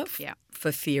disclosure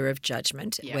for fear of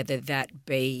judgment, whether that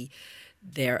be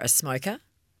they're a smoker,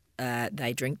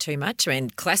 they drink too much,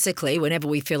 and classically whenever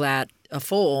we fill out a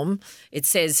form it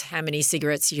says how many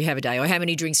cigarettes do you have a day or how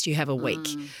many drinks do you have a week.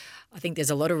 I think there's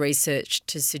a lot of research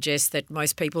to suggest that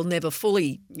most people never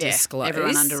fully disclose.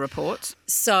 Everyone underreports.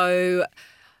 So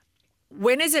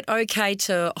when is it okay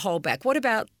to hold back? What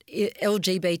about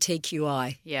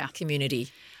LGBTQI community?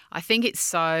 I think it's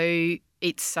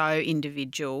so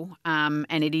individual, and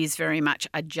it is very much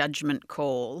a judgment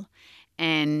call.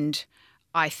 And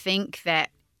I think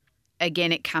that,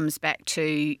 again, it comes back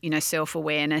to,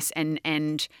 self-awareness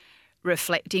and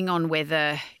reflecting on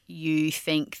whether you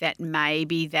think that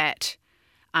maybe that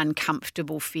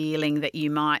uncomfortable feeling that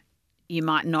you might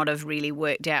not have really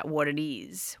worked out what it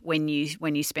is when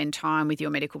you spend time with your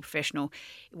medical professional,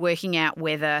 working out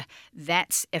whether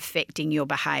that's affecting your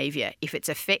behaviour. If it's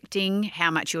affecting how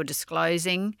much you're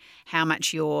disclosing, how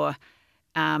much you're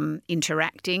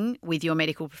interacting with your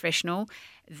medical professional,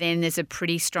 then there's a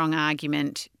pretty strong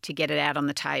argument to get it out on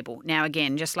the table. Now,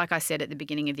 again, just like I said at the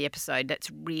beginning of the episode, that's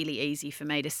really easy for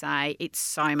me to say. It's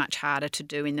so much harder to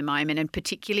do in the moment, and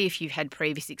particularly if you've had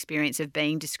previous experience of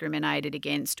being discriminated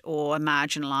against or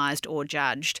marginalised or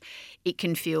judged, it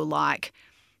can feel like,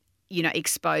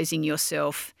 exposing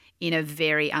yourself in a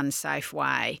very unsafe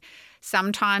way.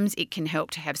 Sometimes it can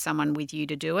help to have someone with you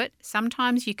to do it.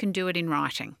 Sometimes you can do it in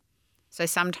writing. So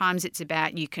sometimes it's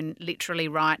about you can literally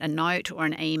write a note or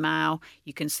an email,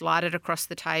 you can slide it across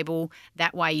the table.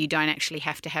 That way you don't actually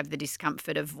have to have the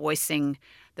discomfort of voicing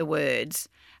the words.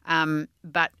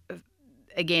 But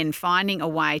again, finding a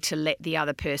way to let the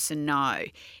other person know.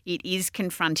 It is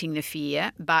confronting the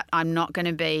fear, but I'm not going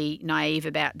to be naive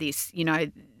about this.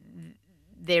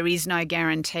 There is no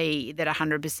guarantee that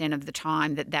 100% of the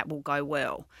time that will go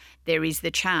well. There is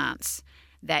the chance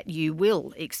that you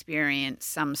will experience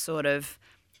some sort of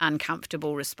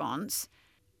uncomfortable response.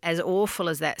 As awful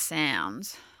as that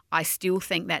sounds, I still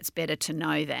think that's better to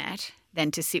know that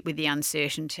than to sit with the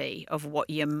uncertainty of what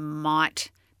you might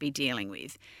be dealing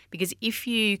with. Because if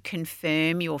you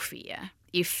confirm your fear,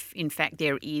 if in fact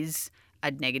there is a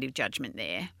negative judgment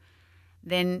there,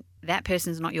 then that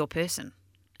person's not your person,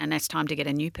 and that's time to get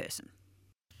a new person.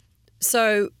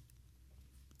 So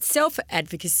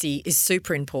self-advocacy is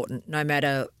super important no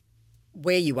matter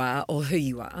where you are or who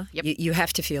you are. Yep. You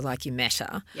have to feel like you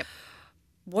matter. Yep.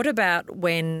 What about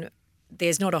when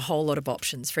there's not a whole lot of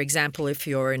options? For example, if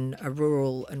you're in a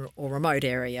rural or remote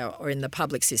area or in the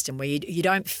public system where you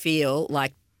don't feel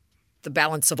like the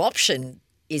balance of option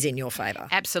is in your favour.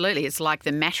 Absolutely. It's like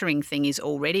the mattering thing is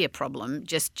already a problem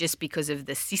just because of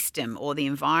the system or the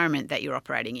environment that you're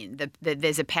operating in.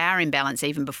 There's a power imbalance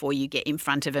even before you get in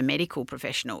front of a medical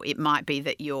professional. It might be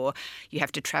that you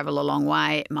have to travel a long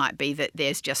way. It might be that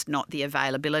there's just not the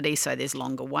availability, so there's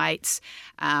longer waits.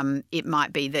 It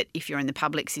might be that if you're in the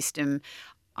public system,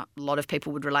 a lot of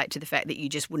people would relate to the fact that you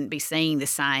just wouldn't be seeing the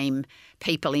same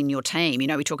people in your team.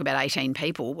 We talk about 18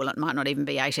 people. Well, it might not even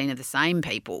be 18 of the same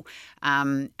people.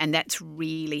 And that's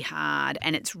really hard.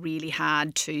 And it's really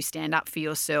hard to stand up for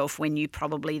yourself when you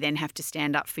probably then have to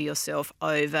stand up for yourself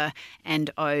over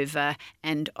and over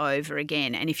and over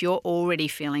again. And if you're already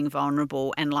feeling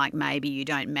vulnerable and like maybe you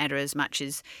don't matter as much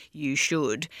as you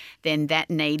should, then that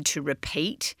need to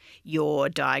repeat your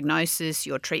diagnosis,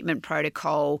 your treatment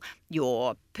protocol,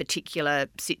 your particular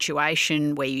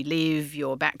situation, where you live,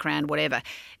 your background, whatever,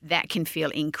 that can feel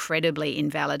incredibly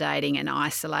invalidating and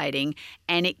isolating,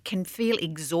 and it can feel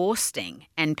exhausting,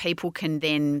 and people can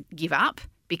then give up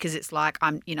because it's like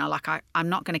I'm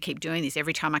not going to keep doing this.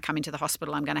 Every time I come into the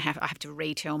hospital, I have to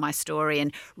retell my story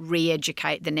and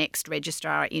re-educate the next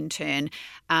registrar intern.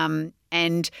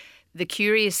 And the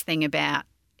curious thing about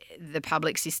the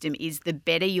public system is the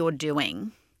better you're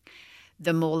doing,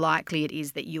 the more likely it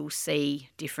is that you'll see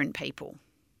different people.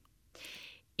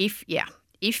 If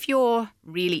you're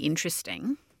really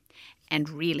interesting and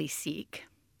really sick,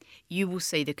 you will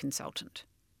see the consultant.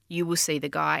 You will see the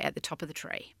guy at the top of the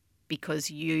tree because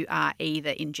you are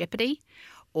either in jeopardy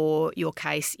or your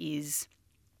case is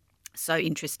so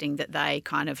interesting that they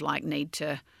kind of like need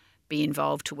to be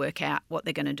involved to work out what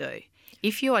they're going to do.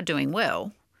 If you are doing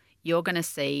well, you're going to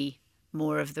see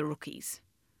more of the rookies.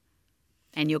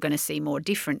 And you're going to see more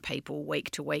different people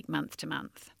week to week, month to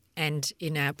month. And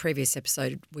in our previous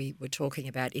episode, we were talking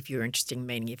about if you're interested,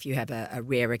 meaning if you have a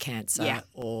rarer cancer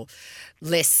or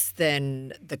less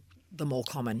than the more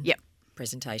common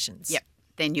presentations. Yep.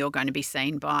 Then you're going to be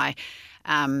seen by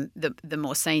the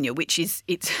more senior, which is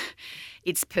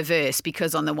it's perverse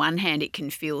because on the one hand it can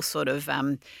feel sort of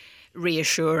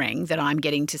reassuring that I'm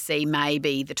getting to see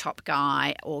maybe the top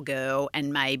guy or girl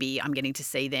and maybe I'm getting to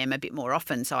see them a bit more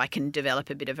often so I can develop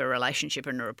a bit of a relationship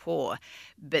and a rapport.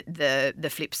 But the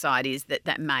flip side is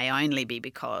that may only be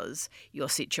because your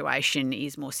situation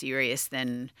is more serious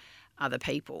than other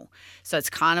people. So it's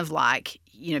kind of like,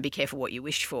 be careful what you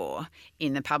wish for.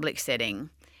 In the public setting,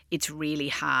 it's really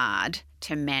hard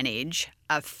to manage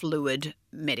a fluid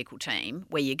medical team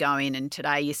where you go in and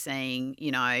today you're seeing,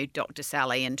 Dr.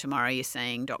 Sally and tomorrow you're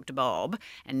seeing Dr. Bob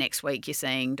and next week you're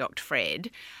seeing Dr. Fred.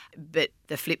 But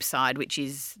the flip side, which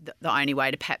is the only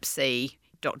way to perhaps see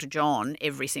Dr. John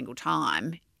every single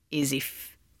time, is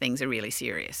if things are really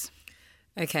serious.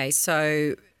 Okay,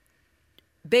 so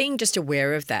being just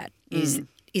aware of that,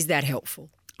 is that helpful?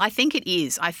 I think it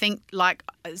is. I think like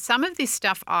some of this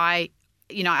stuff I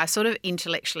sort of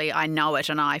intellectually I know it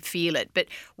and I feel it. But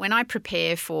when I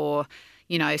prepare for,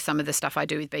 some of the stuff I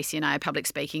do with BCNA, public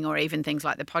speaking, or even things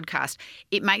like the podcast,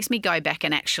 it makes me go back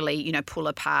and actually, pull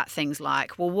apart things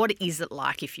like, well, what is it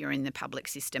like if you're in the public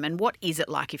system and what is it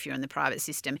like if you're in the private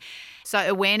system? So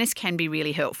awareness can be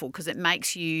really helpful because it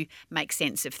makes you make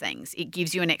sense of things. It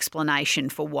gives you an explanation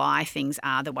for why things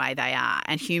are the way they are.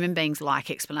 And human beings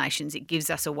like explanations. It gives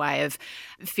us a way of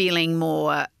feeling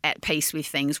more at peace with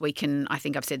things. We can, I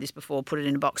think I've said this before, put it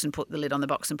in a box and put the lid on the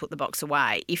box and put the box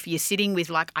away. If you're sitting with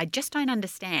like, I just don't understand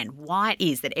why it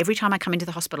is that every time I come into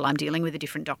the hospital I'm dealing with a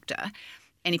different doctor,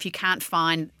 and if you can't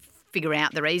find figure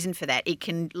out the reason for that, it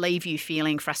can leave you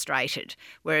feeling frustrated.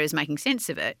 Whereas making sense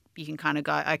of it, you can kind of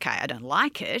go, okay, I don't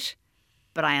like it,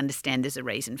 but I understand there's a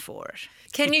reason for it.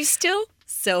 Can you still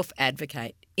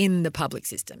self-advocate in the public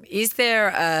system? Is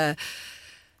there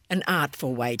an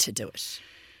artful way to do it?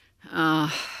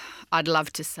 I'd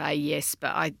love to say yes,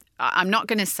 but I'm not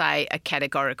going to say a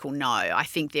categorical no. I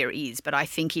think there is, but I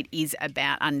think it is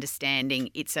about understanding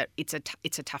it's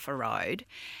a tougher road,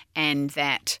 and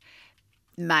that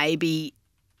maybe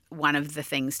one of the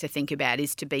things to think about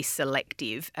is to be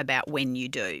selective about when you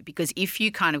do. Because if you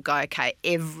kind of go, okay,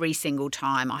 every single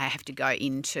time I have to go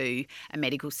into a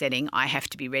medical setting, I have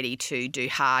to be ready to do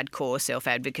hardcore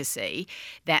self-advocacy,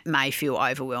 that may feel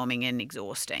overwhelming and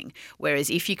exhausting. Whereas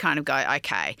if you kind of go,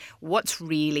 okay, what's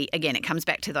really, again, it comes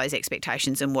back to those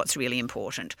expectations and what's really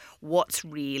important. What's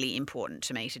really important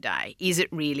to me today? Is it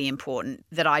really important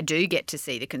that I do get to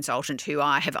see the consultant who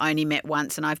I have only met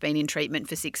once and I've been in treatment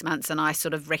for 6 months, and I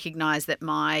sort of recognise that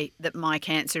my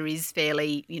cancer is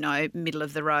fairly, middle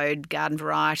of the road, garden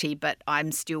variety, but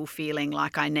I'm still feeling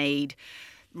like I need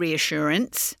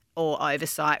reassurance or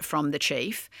oversight from the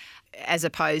chief, as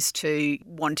opposed to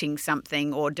wanting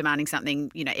something or demanding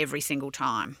something, every single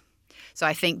time. So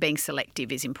I think being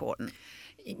selective is important.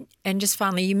 And just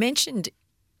finally, you mentioned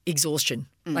exhaustion,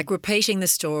 like repeating the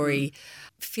story,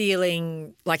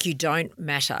 feeling like you don't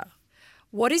matter.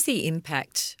 What is the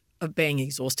impact of being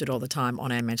exhausted all the time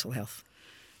on our mental health?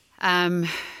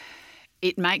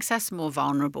 It makes us more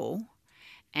vulnerable,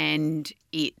 and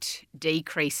it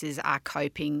decreases our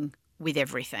coping with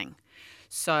everything.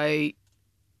 So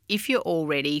if you're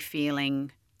already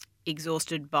feeling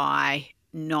exhausted by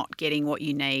not getting what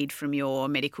you need from your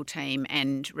medical team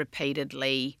and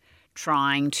repeatedly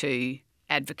trying to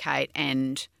advocate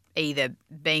and either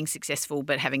being successful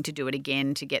but having to do it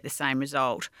again to get the same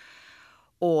result,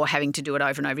 or having to do it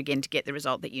over and over again to get the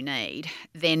result that you need,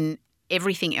 then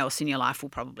everything else in your life will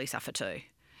probably suffer too.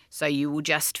 So you will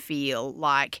just feel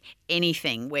like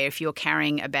anything where if you're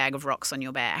carrying a bag of rocks on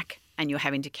your back and you're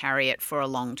having to carry it for a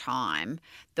long time,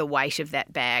 the weight of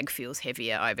that bag feels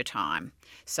heavier over time.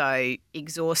 So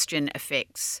exhaustion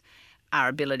affects our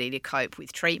ability to cope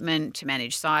with treatment, to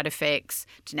manage side effects,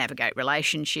 to navigate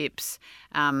relationships,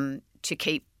 to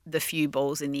keep the few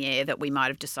balls in the air that we might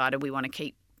have decided we want to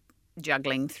keep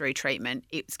juggling through treatment.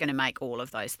 It's going to make all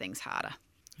of those things harder.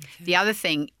 Okay. The other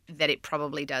thing that it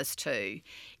probably does too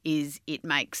is it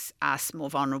makes us more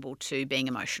vulnerable to being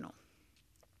emotional.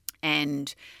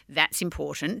 And that's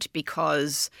important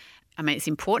because, it's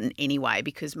important anyway,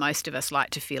 because most of us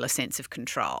like to feel a sense of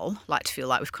control, like to feel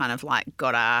like we've kind of like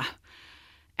got our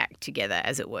act together,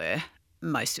 as it were,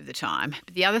 most of the time.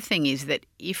 But the other thing is that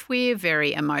if we're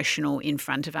very emotional in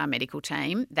front of our medical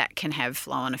team, that can have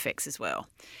flow-on effects as well.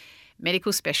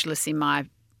 Medical specialists, in my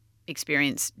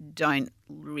experience, don't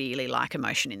really like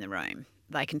emotion in the room.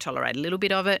 They can tolerate a little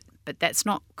bit of it, but that's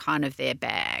not kind of their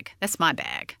bag. That's my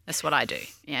bag. That's what I do,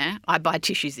 yeah? I buy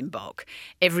tissues in bulk.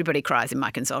 Everybody cries in my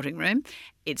consulting room.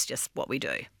 It's just what we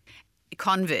do.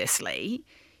 Conversely,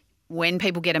 when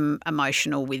people get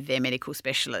emotional with their medical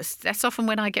specialists, that's often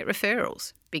when I get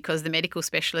referrals, because the medical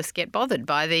specialists get bothered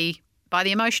by the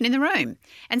emotion in the room.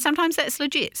 And sometimes that's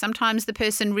legit. Sometimes the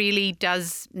person really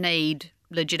does need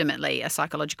legitimately a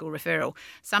psychological referral.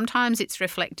 Sometimes it's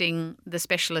reflecting the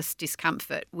specialist's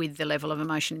discomfort with the level of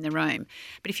emotion in the room.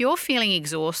 But if you're feeling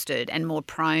exhausted and more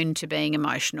prone to being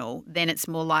emotional, then it's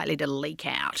more likely to leak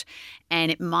out. And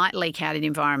it might leak out in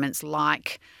environments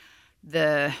like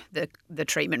the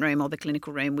treatment room or the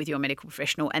clinical room with your medical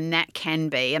professional, and that can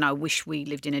be, and I wish we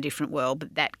lived in a different world,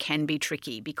 but that can be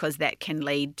tricky because that can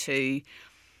lead to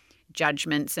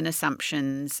judgments and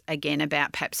assumptions, again,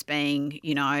 about perhaps being,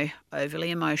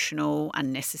 overly emotional,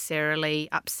 unnecessarily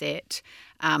upset,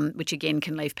 which again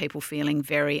can leave people feeling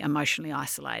very emotionally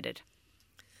isolated.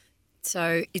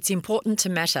 So it's important to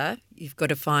matter. You've got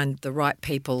to find the right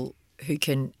people who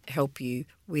can help you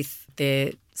with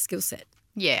their skill set.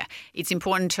 Yeah, it's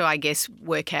important to, I guess,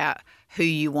 work out who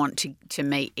you want to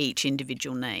meet each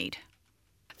individual need.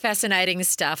 Fascinating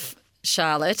stuff,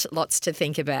 Charlotte. Lots to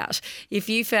think about. If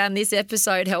you found this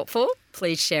episode helpful,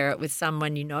 please share it with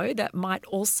someone you know that might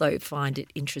also find it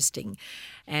interesting.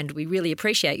 And we really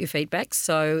appreciate your feedback.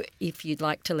 So if you'd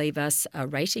like to leave us a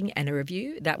rating and a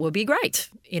review, that will be great.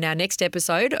 In our next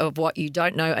episode of What You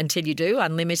Don't Know Until You Do,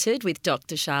 Unlimited with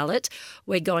Dr. Charlotte,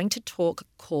 we're going to talk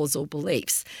causal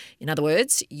beliefs. In other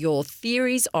words, your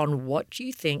theories on what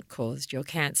you think caused your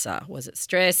cancer. Was it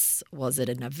stress? Was it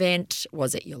an event?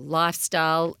 Was it your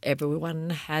lifestyle?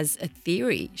 Everyone has a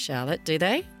theory, Charlotte, do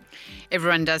they?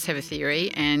 Everyone does have a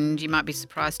theory, and you might be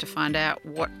surprised to find out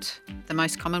what the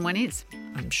most common one is.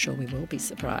 I'm sure we will be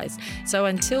surprised. So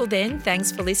until then,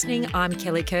 thanks for listening. I'm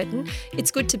Kelly Curtin.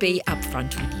 It's good to be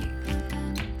upfront with you.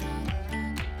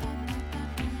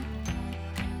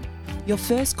 Your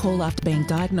first call after being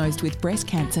diagnosed with breast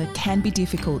cancer can be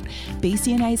difficult.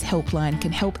 BCNA's helpline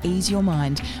can help ease your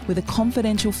mind with a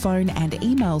confidential phone and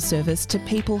email service to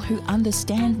people who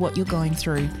understand what you're going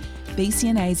through.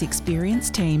 BCNA's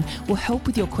experienced team will help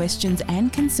with your questions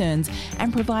and concerns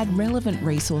and provide relevant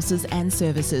resources and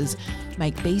services.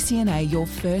 Make BCNA your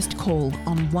first call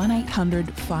on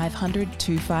 1800 500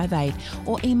 258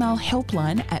 or email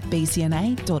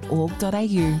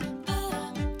helpline@bcna.org.au.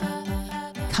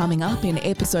 Coming up in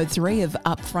episode 3 of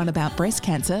Upfront About Breast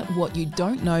Cancer, What You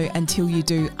Don't Know Until You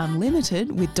Do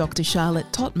Unlimited with Dr.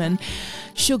 Charlotte Totman,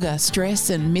 sugar, stress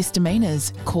and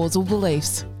misdemeanours, causal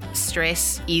beliefs.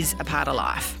 Stress is a part of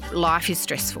life. Life is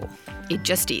stressful. It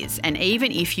just is. And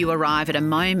even if you arrive at a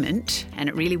moment, and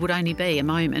it really would only be a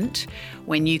moment,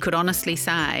 when you could honestly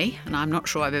say, and I'm not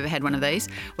sure I've ever had one of these,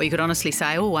 where you could honestly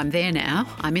say, oh, I'm there now,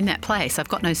 I'm in that place, I've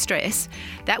got no stress,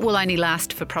 that will only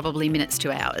last for probably minutes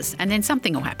to hours. And then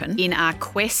something will happen. In our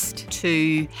quest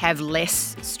to have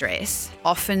less stress,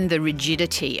 often the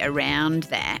rigidity around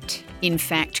that in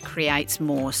fact creates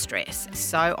more stress.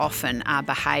 So often our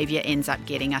behaviour ends up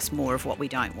getting us more of what we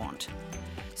don't want.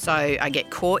 So I get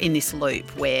caught in this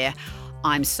loop where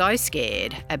I'm so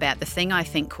scared about the thing I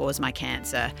think caused my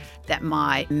cancer that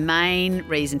my main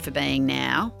reason for being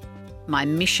now, my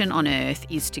mission on earth,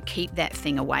 is to keep that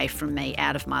thing away from me,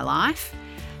 out of my life.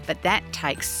 But that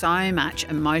takes so much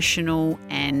emotional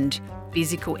and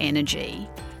physical energy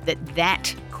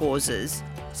that causes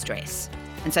stress.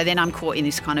 And so then I'm caught in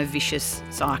this kind of vicious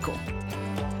cycle.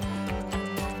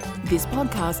 This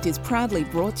podcast is proudly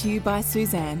brought to you by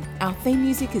Suzanne. Our theme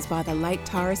music is by the late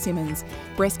Tara Simmons.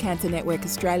 Breast Cancer Network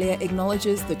Australia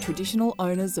acknowledges the traditional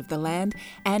owners of the land,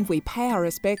 and we pay our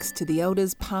respects to the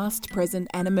elders past, present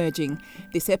and emerging.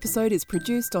 This episode is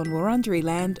produced on Wurundjeri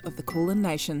land of the Kulin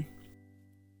Nation.